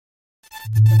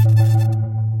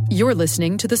You're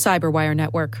listening to the Cyberwire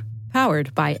Network,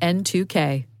 powered by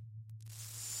N2K.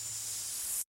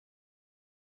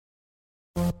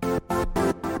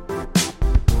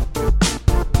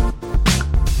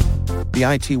 The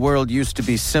IT world used to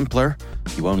be simpler.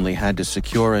 You only had to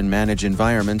secure and manage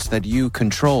environments that you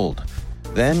controlled.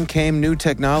 Then came new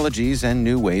technologies and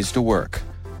new ways to work.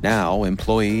 Now,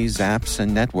 employees, apps,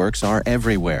 and networks are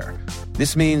everywhere.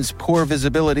 This means poor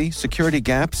visibility, security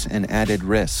gaps, and added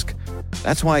risk.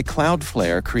 That's why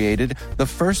Cloudflare created the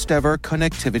first-ever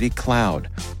connectivity cloud.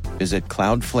 Visit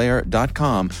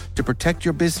cloudflare.com to protect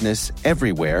your business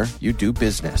everywhere you do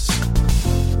business.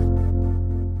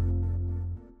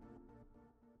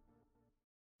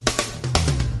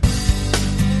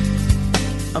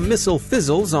 A missile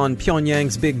fizzles on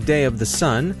Pyongyang's big day of the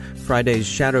sun. Friday's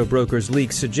Shadow Brokers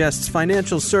leak suggests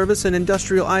financial service and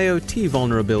industrial IoT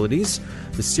vulnerabilities.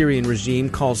 The Syrian regime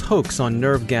calls hoax on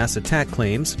nerve gas attack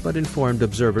claims, but informed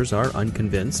observers are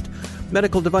unconvinced.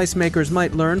 Medical device makers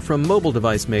might learn from mobile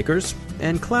device makers,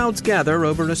 and clouds gather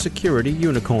over a security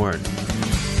unicorn.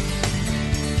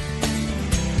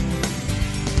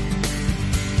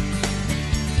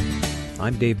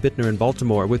 I'm Dave Bittner in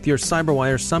Baltimore with your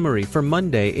CyberWire summary for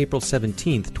Monday, April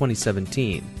 17th,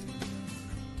 2017.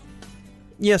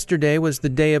 Yesterday was the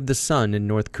Day of the Sun in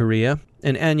North Korea,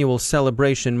 an annual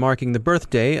celebration marking the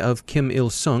birthday of Kim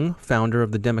Il-sung, founder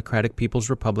of the Democratic People's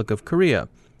Republic of Korea.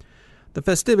 The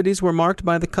festivities were marked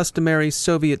by the customary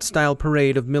Soviet-style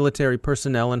parade of military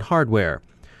personnel and hardware.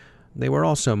 They were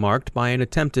also marked by an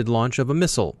attempted launch of a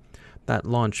missile. That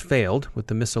launch failed, with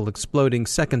the missile exploding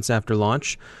seconds after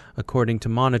launch, according to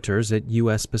monitors at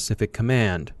U.S. Pacific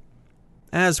Command.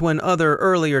 As when other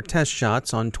earlier test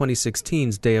shots on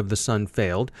 2016's Day of the Sun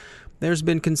failed, there's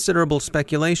been considerable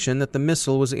speculation that the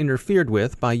missile was interfered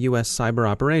with by U.S. cyber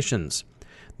operations.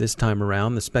 This time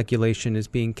around, the speculation is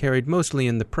being carried mostly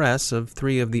in the press of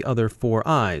three of the other four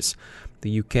I's,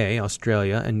 the UK,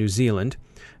 Australia, and New Zealand,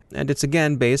 and it's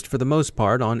again based for the most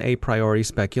part on a priori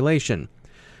speculation.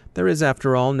 There is,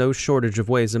 after all, no shortage of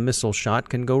ways a missile shot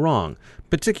can go wrong,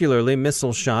 particularly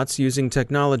missile shots using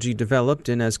technology developed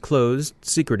in as closed,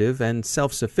 secretive, and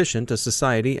self-sufficient a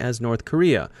society as North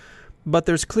Korea. But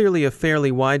there's clearly a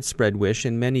fairly widespread wish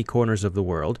in many corners of the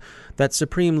world that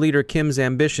Supreme Leader Kim's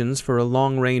ambitions for a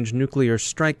long-range nuclear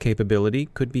strike capability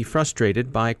could be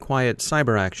frustrated by quiet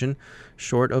cyber action,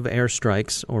 short of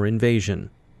airstrikes or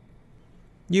invasion.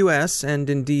 U.S. and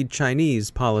indeed Chinese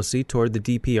policy toward the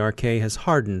DPRK has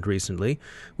hardened recently,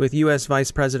 with U.S.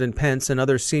 Vice President Pence and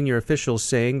other senior officials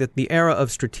saying that the era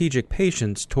of strategic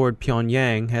patience toward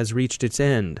Pyongyang has reached its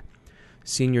end.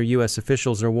 Senior U.S.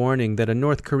 officials are warning that a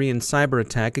North Korean cyber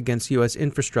attack against U.S.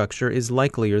 infrastructure is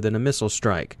likelier than a missile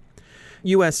strike.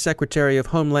 U.S. Secretary of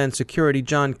Homeland Security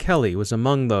John Kelly was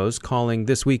among those calling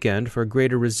this weekend for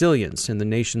greater resilience in the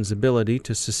nation's ability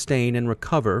to sustain and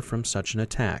recover from such an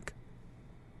attack.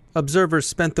 Observers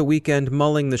spent the weekend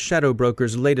mulling the Shadow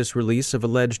Brokers' latest release of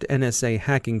alleged NSA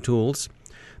hacking tools.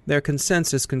 Their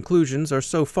consensus conclusions are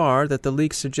so far that the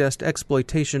leaks suggest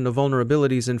exploitation of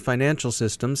vulnerabilities in financial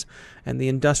systems and the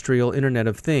industrial Internet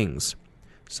of Things.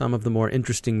 Some of the more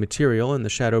interesting material in the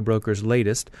Shadow Brokers'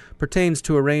 latest pertains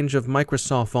to a range of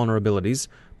Microsoft vulnerabilities,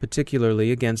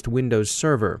 particularly against Windows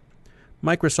Server.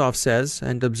 Microsoft says,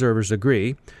 and observers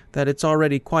agree, that it's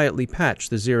already quietly patched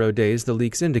the 0 days the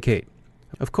leaks indicate.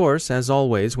 Of course, as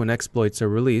always when exploits are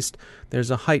released, there's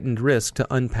a heightened risk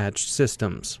to unpatched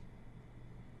systems.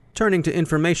 Turning to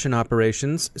information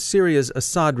operations, Syria's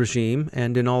Assad regime,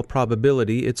 and in all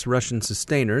probability its Russian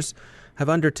sustainers, have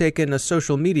undertaken a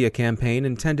social media campaign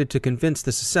intended to convince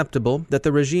the susceptible that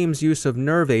the regime's use of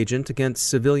nerve agent against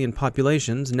civilian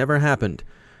populations never happened,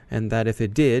 and that if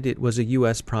it did, it was a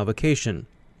U.S. provocation.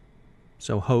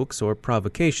 So hoax or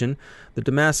provocation, the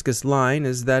Damascus line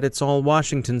is that it's all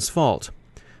Washington's fault.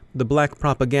 The black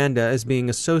propaganda is being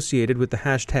associated with the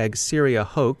hashtag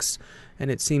 #SyriaHoax, and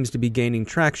it seems to be gaining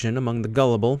traction among the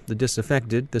gullible, the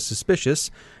disaffected, the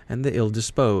suspicious, and the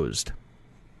ill-disposed.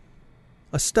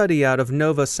 A study out of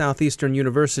Nova Southeastern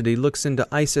University looks into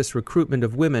ISIS recruitment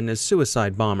of women as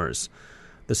suicide bombers.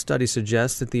 The study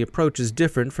suggests that the approach is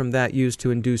different from that used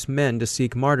to induce men to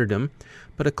seek martyrdom,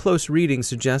 but a close reading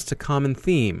suggests a common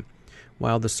theme.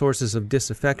 While the sources of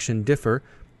disaffection differ,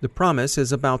 the promise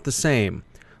is about the same.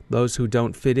 Those who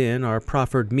don't fit in are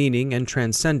proffered meaning and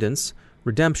transcendence,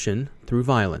 redemption through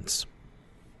violence.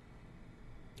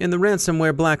 In the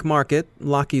ransomware black market,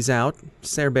 Lockheed's out,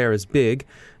 Cerber is big,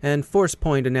 and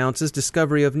Forcepoint announces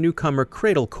discovery of newcomer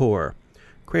CradleCore.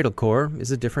 CradleCore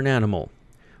is a different animal.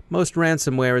 Most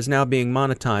ransomware is now being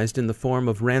monetized in the form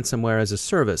of ransomware as a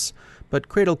service, but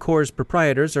Cradlecore's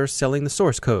proprietors are selling the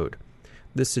source code.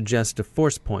 This suggests a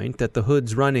force point that the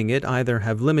hoods running it either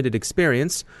have limited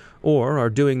experience or are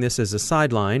doing this as a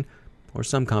sideline, or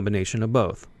some combination of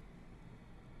both.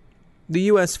 The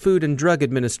U.S. Food and Drug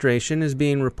Administration is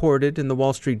being reported in the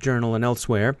Wall Street Journal and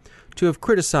elsewhere to have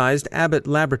criticized Abbott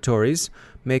Laboratories,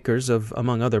 makers of,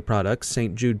 among other products,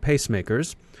 St. Jude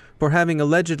pacemakers, for having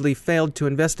allegedly failed to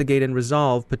investigate and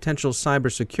resolve potential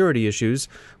cybersecurity issues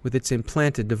with its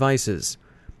implanted devices.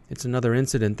 It's another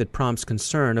incident that prompts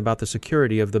concern about the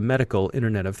security of the medical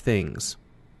Internet of Things.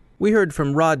 We heard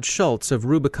from Rod Schultz of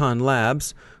Rubicon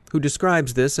Labs, who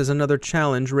describes this as another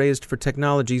challenge raised for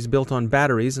technologies built on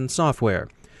batteries and software.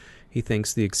 He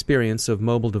thinks the experience of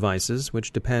mobile devices,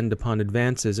 which depend upon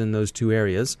advances in those two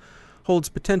areas, holds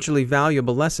potentially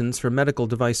valuable lessons for medical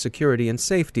device security and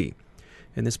safety.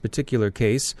 In this particular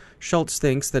case, Schultz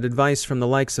thinks that advice from the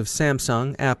likes of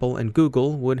Samsung, Apple, and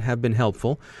Google would have been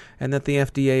helpful, and that the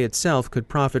FDA itself could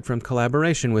profit from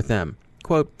collaboration with them.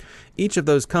 Quote, each of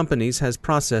those companies has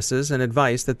processes and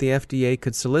advice that the FDA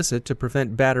could solicit to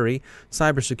prevent battery,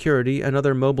 cybersecurity, and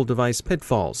other mobile device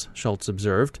pitfalls, Schultz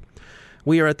observed.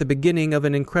 We are at the beginning of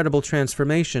an incredible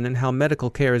transformation in how medical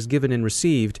care is given and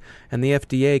received, and the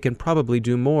FDA can probably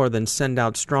do more than send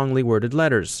out strongly worded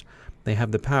letters. They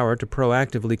have the power to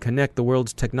proactively connect the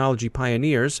world's technology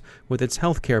pioneers with its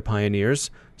healthcare pioneers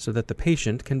so that the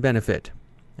patient can benefit.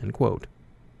 End quote.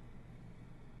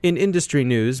 In industry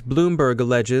news, Bloomberg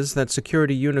alleges that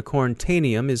security unicorn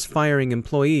Tanium is firing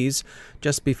employees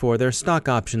just before their stock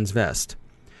options vest.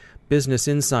 Business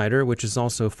Insider, which is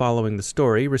also following the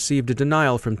story, received a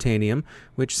denial from Tanium,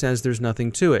 which says there's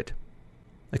nothing to it.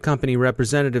 A company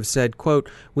representative said, quote,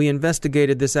 we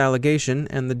investigated this allegation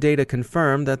and the data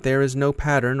confirmed that there is no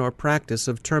pattern or practice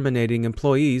of terminating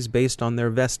employees based on their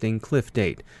vesting cliff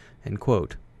date, end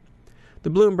quote. The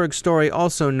Bloomberg story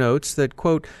also notes that,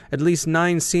 quote, at least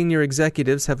 9 senior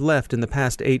executives have left in the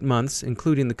past 8 months,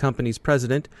 including the company's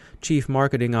president, chief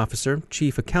marketing officer,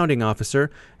 chief accounting officer,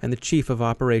 and the chief of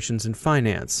operations and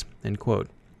finance, end quote.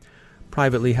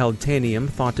 Privately held Tanium,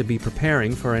 thought to be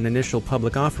preparing for an initial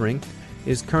public offering,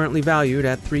 is currently valued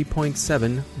at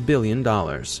 $3.7 billion.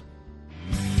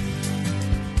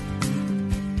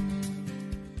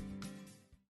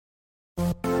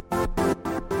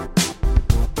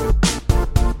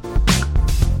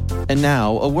 And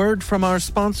now, a word from our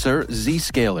sponsor,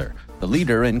 Zscaler, the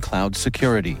leader in cloud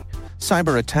security.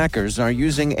 Cyber attackers are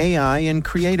using AI in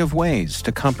creative ways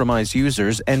to compromise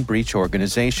users and breach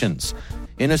organizations.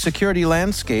 In a security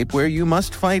landscape where you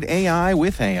must fight AI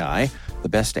with AI, the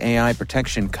best AI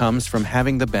protection comes from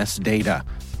having the best data.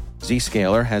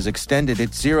 Zscaler has extended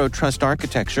its Zero Trust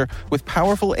architecture with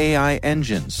powerful AI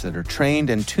engines that are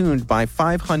trained and tuned by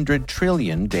 500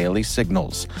 trillion daily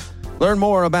signals. Learn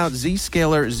more about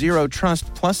Zscaler Zero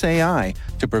Trust Plus AI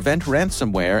to prevent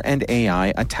ransomware and AI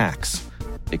attacks.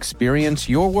 Experience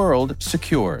your world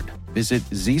secured. Visit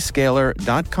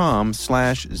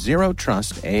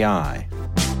zscaler.com/zerotrustai.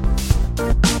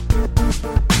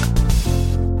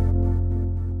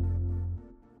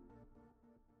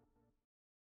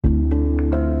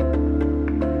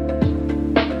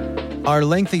 Are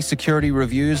lengthy security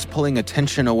reviews pulling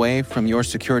attention away from your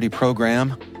security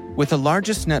program? With the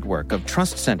largest network of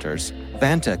trust centers,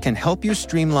 Vanta can help you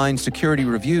streamline security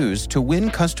reviews to win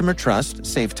customer trust,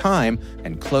 save time,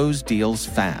 and close deals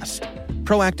fast.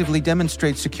 Proactively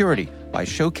demonstrate security by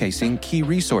showcasing key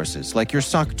resources like your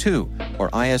SOC 2 or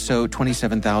ISO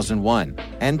 27001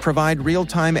 and provide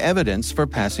real-time evidence for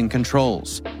passing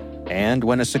controls. And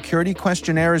when a security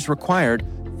questionnaire is required,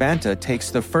 Vanta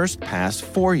takes the first pass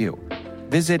for you.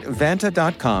 Visit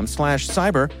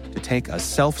vanta.com/cyber to take a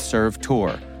self-serve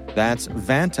tour. That's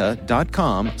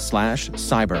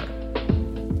vanta.com/cyber.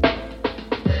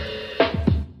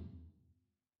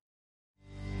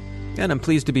 And I'm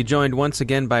pleased to be joined once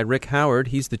again by Rick Howard.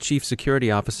 He's the Chief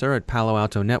Security Officer at Palo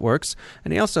Alto Networks,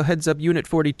 and he also heads up Unit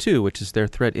 42, which is their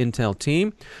threat intel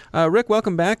team. Rick,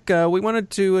 welcome back. We wanted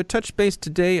to touch base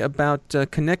today about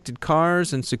connected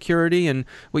cars and security and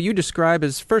what you describe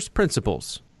as first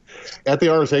principles. At the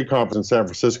RSA conference in San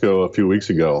Francisco a few weeks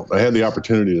ago, I had the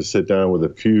opportunity to sit down with a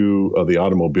few of the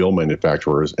automobile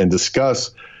manufacturers and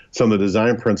discuss some of the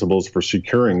design principles for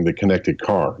securing the connected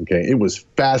car. Okay, it was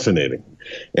fascinating,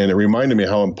 and it reminded me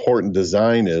how important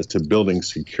design is to building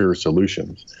secure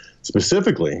solutions.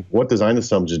 Specifically, what design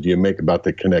assumptions do you make about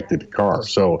the connected car?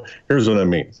 So here's what I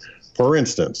mean. For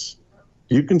instance,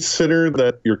 do you consider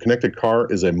that your connected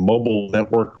car is a mobile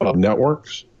network of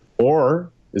networks, or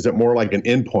is it more like an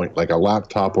endpoint, like a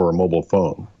laptop or a mobile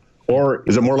phone? Or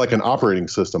is it more like an operating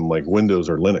system like Windows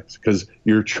or Linux? Because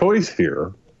your choice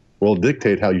here will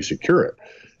dictate how you secure it.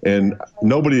 And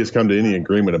nobody has come to any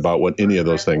agreement about what any of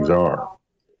those things are.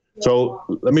 So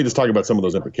let me just talk about some of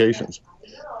those implications.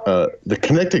 The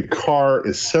connected car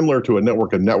is similar to a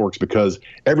network of networks because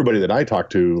everybody that I talk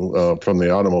to from the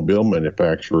automobile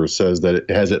manufacturer says that it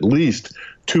has at least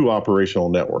two operational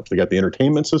networks. They got the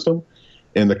entertainment system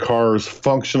and the car's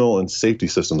functional and safety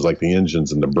systems like the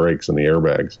engines and the brakes and the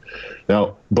airbags.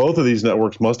 Now, both of these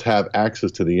networks must have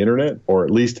access to the internet or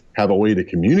at least have a way to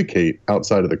communicate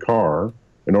outside of the car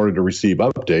in order to receive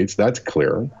updates. That's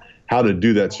clear. How to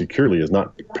do that securely is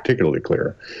not particularly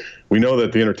clear. We know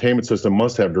that the entertainment system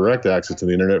must have direct access to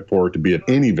the internet for it to be of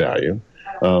any value.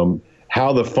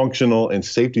 How the functional and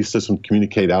safety systems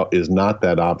communicate out is not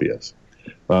that obvious.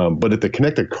 But if the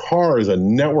connected car is a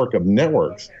network of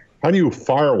networks, how do you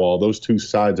firewall those two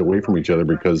sides away from each other?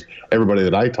 Because everybody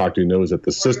that I talk to knows that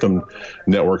the system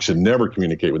network should never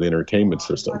communicate with the entertainment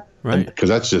system, right? Because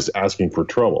that's just asking for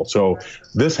trouble. So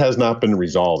this has not been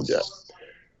resolved yet.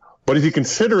 But if you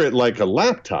consider it like a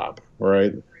laptop,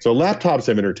 right? So laptops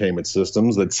have entertainment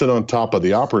systems that sit on top of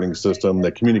the operating system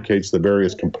that communicates the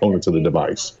various components of the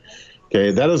device.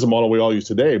 Okay, that is a model we all use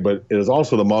today, but it is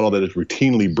also the model that is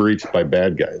routinely breached by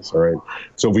bad guys, all right?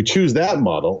 So if we choose that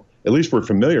model, at least we're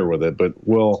familiar with it, but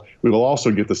we will also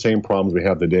get the same problems we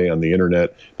have today on the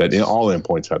internet that all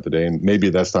endpoints have today, and maybe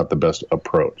that's not the best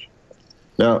approach.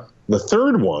 Now, the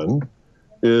third one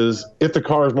is if the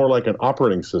car is more like an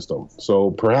operating system. So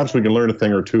perhaps we can learn a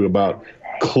thing or two about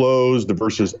closed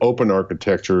versus open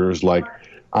architectures like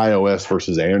iOS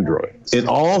versus Android. In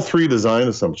all three design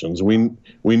assumptions, we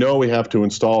know we have to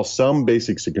install some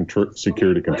basic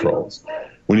security controls.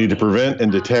 We need to prevent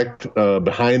and detect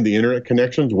behind the internet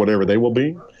connections, whatever they will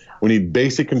be. We need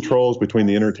basic controls between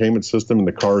the entertainment system and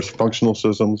the car's functional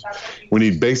systems. We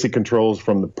need basic controls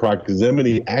from the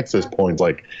proximity access points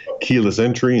like keyless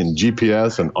entry and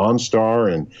GPS and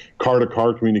OnStar and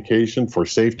car-to-car communication for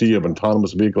safety of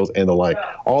autonomous vehicles and the like.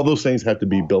 All those things have to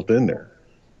be built in there.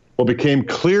 What became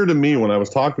clear to me when I was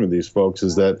talking to these folks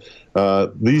is that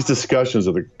these discussions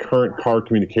of the current car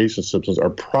communication systems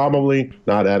are probably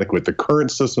not adequate. The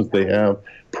current systems they have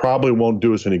probably won't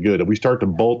do us any good. If we start to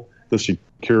bolt the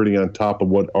security on top of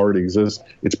what already exists,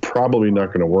 it's probably not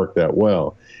going to work that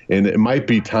well. And it might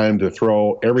be time to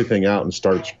throw everything out and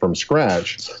start from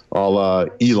scratch, a la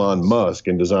Elon Musk,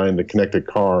 and design the connected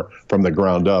car from the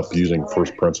ground up using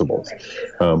first principles.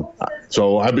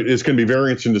 So it's going to be very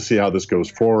interesting to see how this goes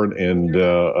forward, and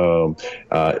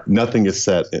nothing is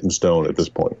set in stone at this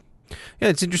point. Yeah,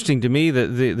 it's interesting to me that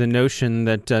the notion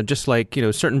that just like,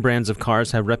 certain brands of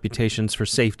cars have reputations for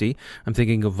safety. I'm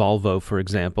thinking of Volvo, for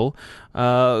example.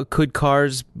 Could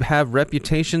cars have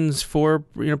reputations for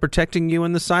protecting you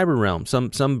in the cyber realm?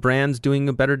 Some brands doing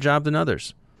a better job than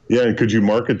others. Yeah, and could you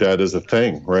market that as a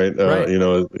thing, right? Right.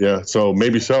 Yeah. So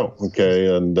maybe so.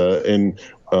 Okay, and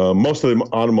most of the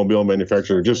automobile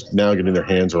manufacturers are just now getting their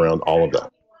hands around all of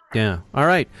that. Yeah. All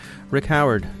right, Rick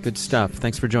Howard, good stuff.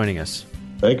 Thanks for joining us.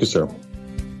 Thank you, sir.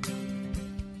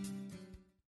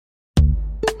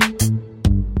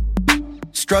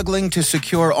 Struggling to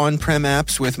secure on-prem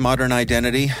apps with modern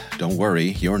identity? Don't worry,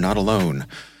 you're not alone.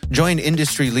 Join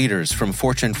industry leaders from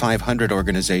Fortune 500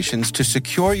 organizations to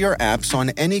secure your apps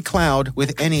on any cloud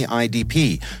with any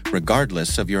IDP,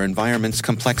 regardless of your environment's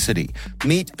complexity.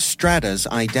 Meet Strata's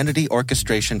identity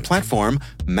orchestration platform,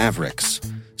 Mavericks.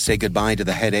 Say goodbye to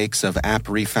the headaches of app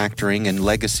refactoring and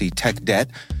legacy tech debt.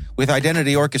 With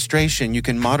identity orchestration, you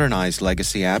can modernize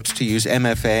legacy apps to use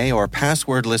MFA or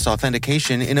passwordless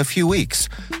authentication in a few weeks,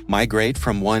 migrate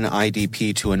from one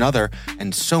IDP to another,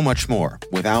 and so much more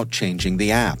without changing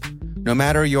the app. No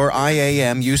matter your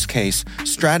IAM use case,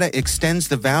 Strata extends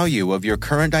the value of your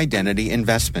current identity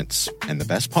investments. And the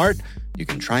best part? You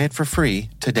can try it for free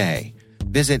today.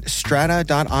 Visit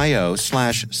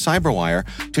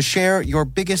strata.io/cyberwire to share your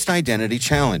biggest identity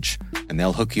challenge, and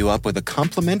they'll hook you up with a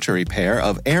complimentary pair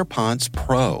of AirPods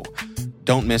Pro.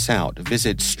 Don't miss out.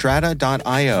 Visit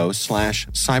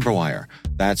strata.io/cyberwire.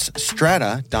 That's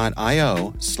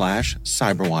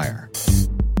strata.io/cyberwire.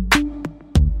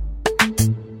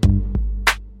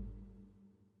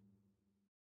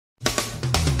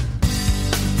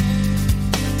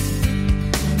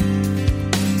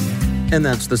 And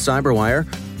that's the Cyberwire.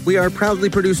 We are proudly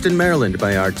produced in Maryland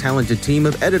by our talented team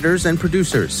of editors and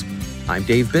producers. I'm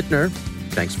Dave Bittner.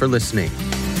 Thanks for listening.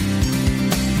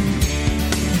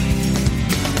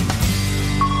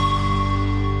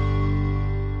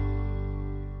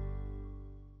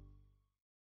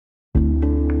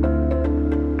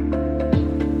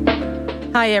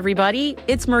 Hi, everybody.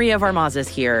 It's Maria Varmazes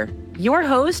here. your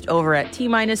host over at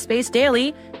T-Minus Space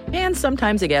Daily, and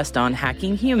sometimes a guest on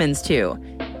Hacking Humans, too.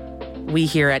 We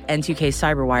here at N2K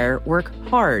Cyberwire work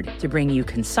hard to bring you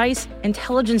concise,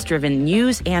 intelligence-driven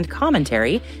news and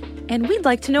commentary, and we'd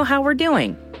like to know how we're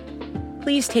doing.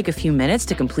 Please take a few minutes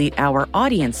to complete our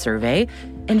audience survey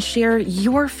and share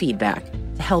your feedback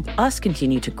to help us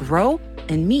continue to grow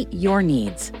and meet your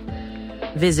needs.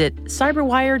 Visit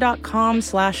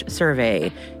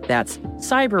cyberwire.com/survey. That's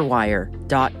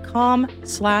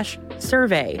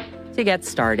cyberwire.com/survey to get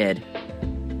started.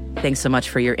 Thanks so much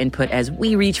for your input as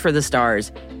we reach for the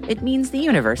stars. It means the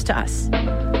universe to us.